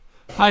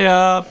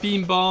Hiya,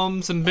 bean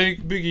bombs and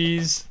big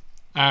boogies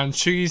and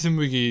sugies and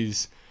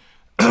woogies.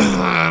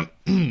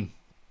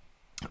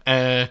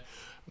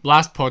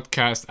 Last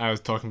podcast I was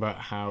talking about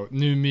how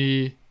new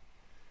me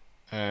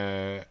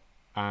and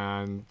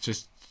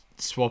just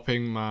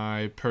swapping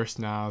my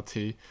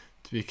personality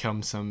to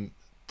become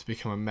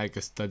a mega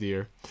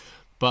studier,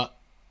 but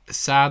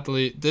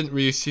sadly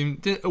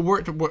it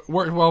worked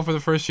well for the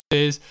first few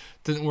days.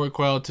 Didn't work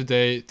well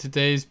today.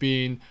 Today's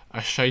been a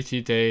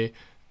shitey day.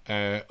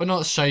 Well,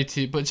 not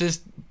shitey, but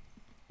just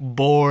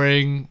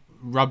boring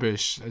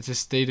rubbish. I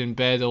just stayed in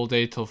bed all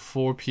day till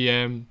 4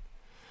 p.m.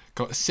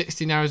 Got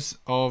 16 hours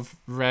of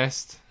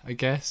rest, I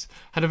guess.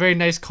 Had a very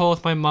nice call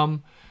with my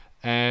mum.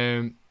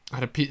 Had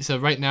a pizza.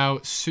 Right now,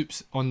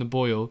 soup's on the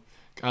boil.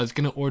 I was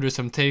going to order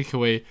some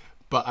takeaway,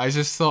 but I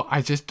just thought,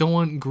 I just don't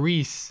want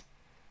grease.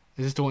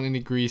 I just don't want any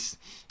grease.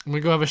 I'm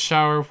going to go have a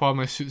shower while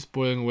my soup's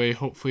boiling away.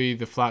 Hopefully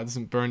the flat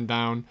doesn't burn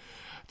down.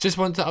 Just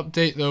want to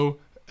update though,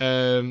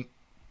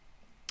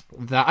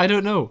 that I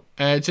don't know.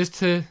 I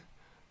feel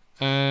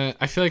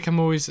like I'm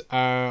always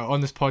on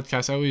this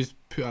podcast. I always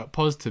put out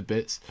positive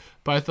bits,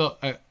 but I thought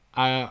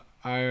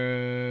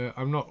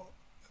I'm not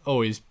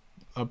always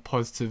a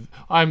positive.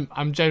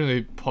 I'm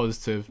generally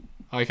positive.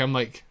 I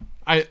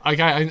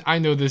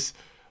know this,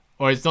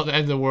 or it's not the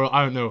end of the world.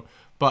 I don't know,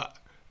 but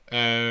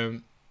I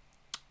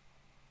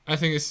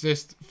think it's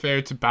just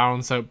fair to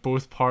balance out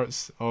both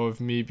parts of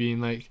me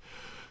being like,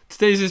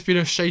 today's just been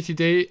a shitey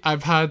day.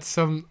 I've had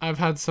some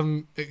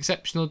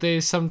exceptional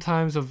days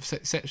sometimes of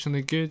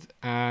exceptionally good,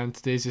 and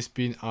today's just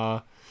been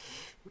a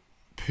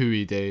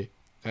pooey day.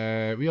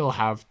 We all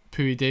have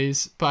pooey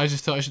days, but I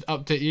just thought I should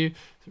update you.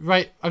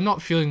 Right, I'm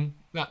not feeling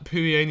that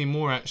pooey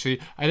anymore actually.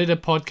 I did a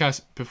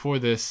podcast before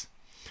this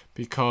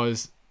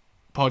because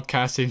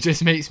podcasting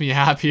just makes me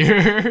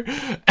happier.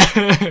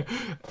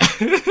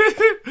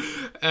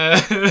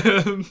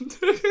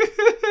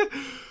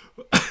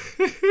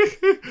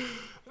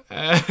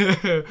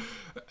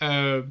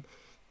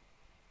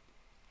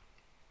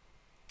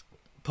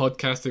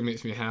 Podcasting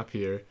makes me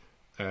happier,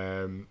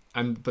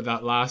 but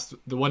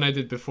the one I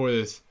did before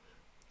this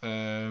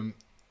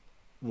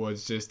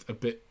was just a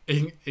bit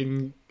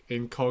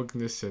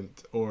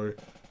incognizant, or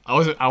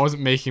I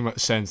wasn't making much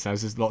sense. There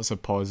was just lots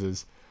of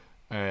pauses,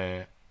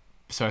 so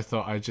I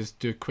thought I'd just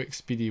do a quick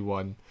speedy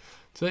one.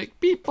 So like,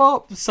 beep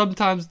bop,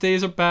 sometimes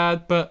days are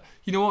bad, but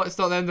you know what, it's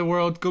not the end of the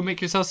world. Go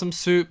make yourself some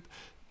soup.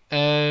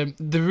 The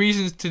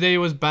reasons today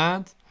was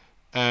bad,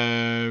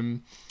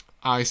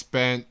 I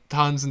spent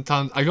tons and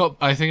tons.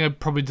 I think I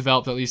probably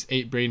developed at least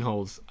 8 brain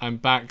holes. I'm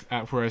back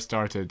at where I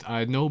started. I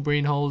had no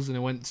brain holes and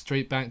I went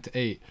straight back to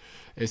 8.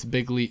 It's a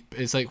big leap.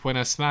 It's like when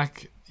a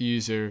Smack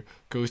user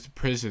goes to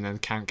prison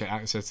and can't get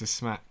access to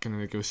Smack, and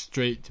then they go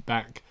straight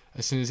back,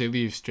 as soon as they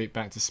leave, straight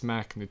back to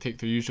Smack, and they take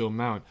their usual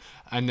amount,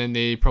 and then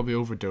they probably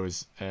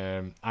overdose.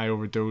 I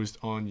overdosed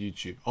on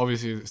YouTube.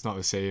 Obviously it's not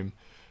the same,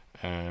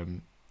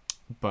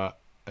 but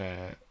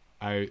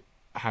I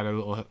had a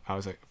little, I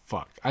was like,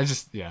 fuck. I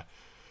just need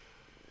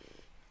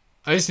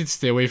to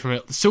stay away from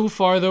it. So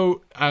far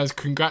though, as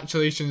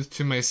congratulations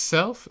to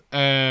myself,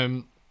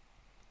 I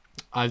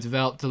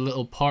developed a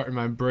little part in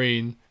my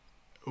brain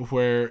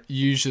where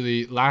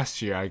usually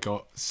last year I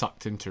got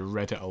sucked into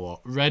Reddit a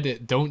lot.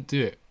 Reddit, don't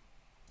do it.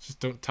 Just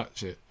don't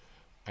touch it.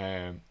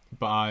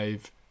 But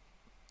I've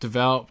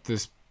developed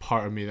this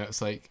part of me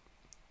that's like,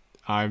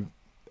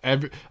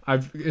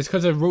 it's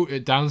because I wrote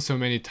it down so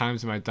many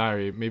times in my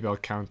diary. Maybe I'll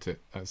count it.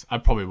 I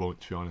probably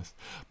won't, to be honest.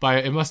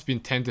 But it must have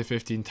been 10 to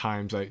 15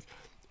 times. Like,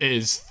 it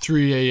is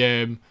 3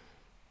 a.m.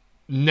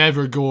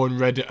 Never go on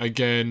Reddit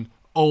again.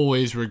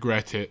 Always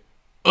regret it.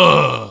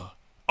 Ugh.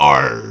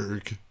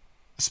 Arg.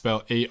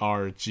 Spell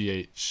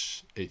ARGHHHH.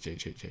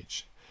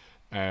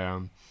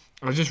 I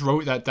just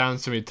wrote that down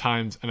so many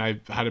times, and I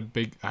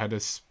had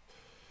this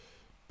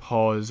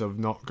pause of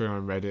not going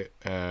on Reddit.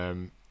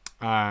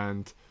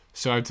 And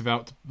so I've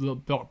developed a little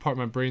part of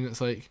my brain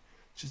that's like,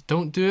 just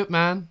don't do it,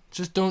 man.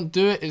 Just don't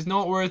do it. It's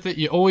not worth it.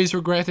 You always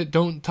regret it.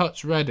 Don't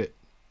touch Reddit.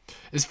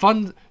 It's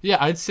fun. Yeah,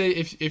 I'd say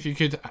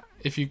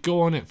if you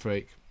go on it for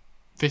like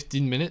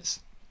 15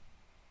 minutes,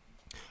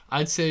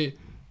 I'd say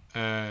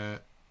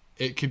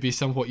it could be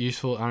somewhat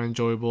useful and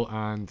enjoyable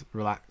and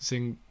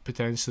relaxing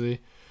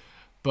potentially.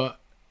 But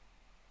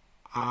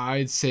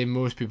I'd say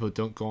most people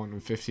don't go on in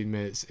 15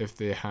 minutes if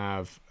they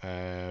have,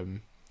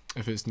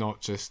 if it's not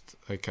just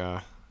like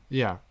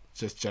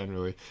just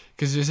generally,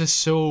 because it's just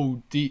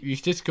so deep. You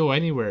can just go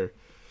anywhere.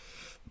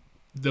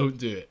 Don't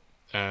do it.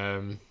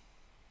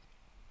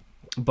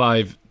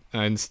 But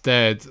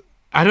instead,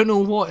 I don't know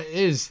what it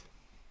is.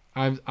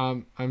 I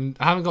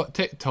haven't got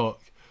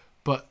TikTok,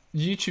 but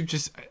YouTube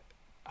just,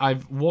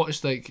 I've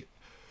watched like,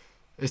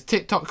 it's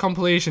TikTok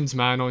compilations,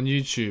 man, on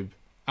YouTube.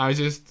 I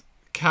just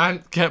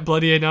can't get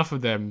bloody enough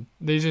of them.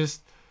 They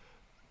just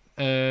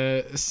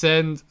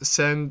send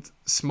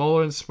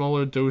smaller and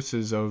smaller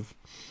doses of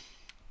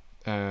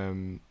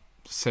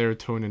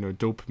serotonin or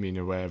dopamine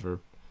or whatever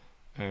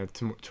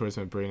towards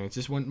my brain. I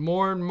just want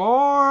more and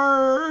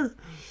more.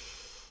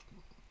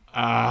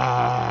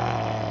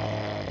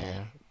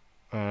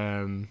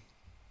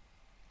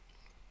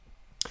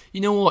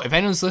 You know what? If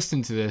anyone's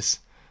listening to this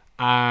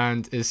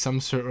and is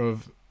some sort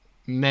of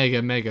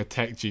mega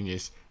tech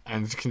genius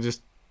and can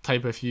just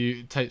type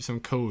some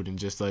code and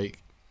just like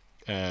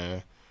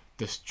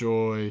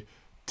destroy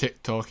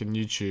TikTok and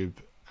YouTube,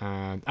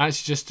 and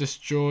actually just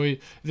destroy,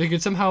 if they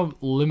could somehow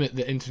limit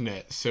the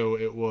internet so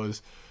it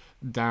was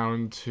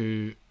down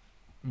to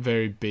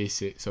very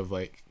basics of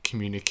like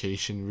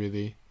communication,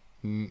 really,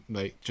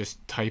 like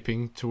just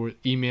typing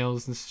toward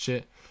emails and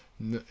shit.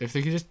 If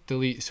they could just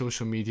delete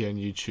social media and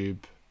YouTube,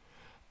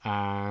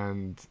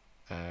 and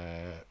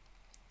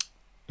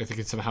if they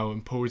could somehow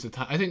impose a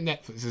time, I think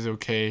Netflix is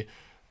okay.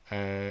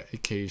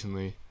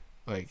 Occasionally,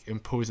 like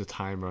impose a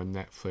timer on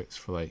Netflix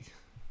for like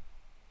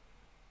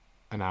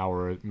an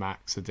hour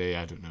max a day.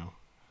 I don't know.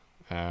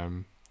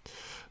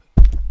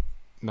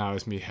 Now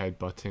it's me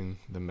headbutting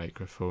the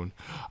microphone.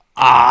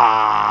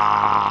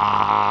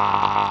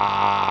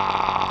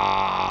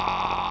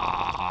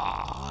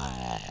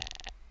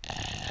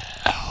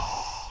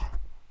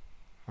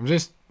 I'm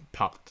just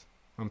pucked.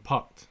 I'm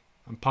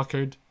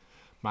puckered.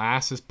 My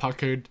ass is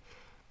puckered,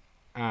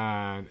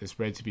 and it's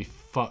ready to be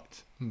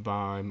fucked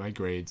by my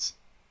grades.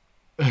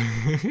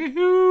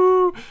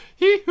 Hee-hoo!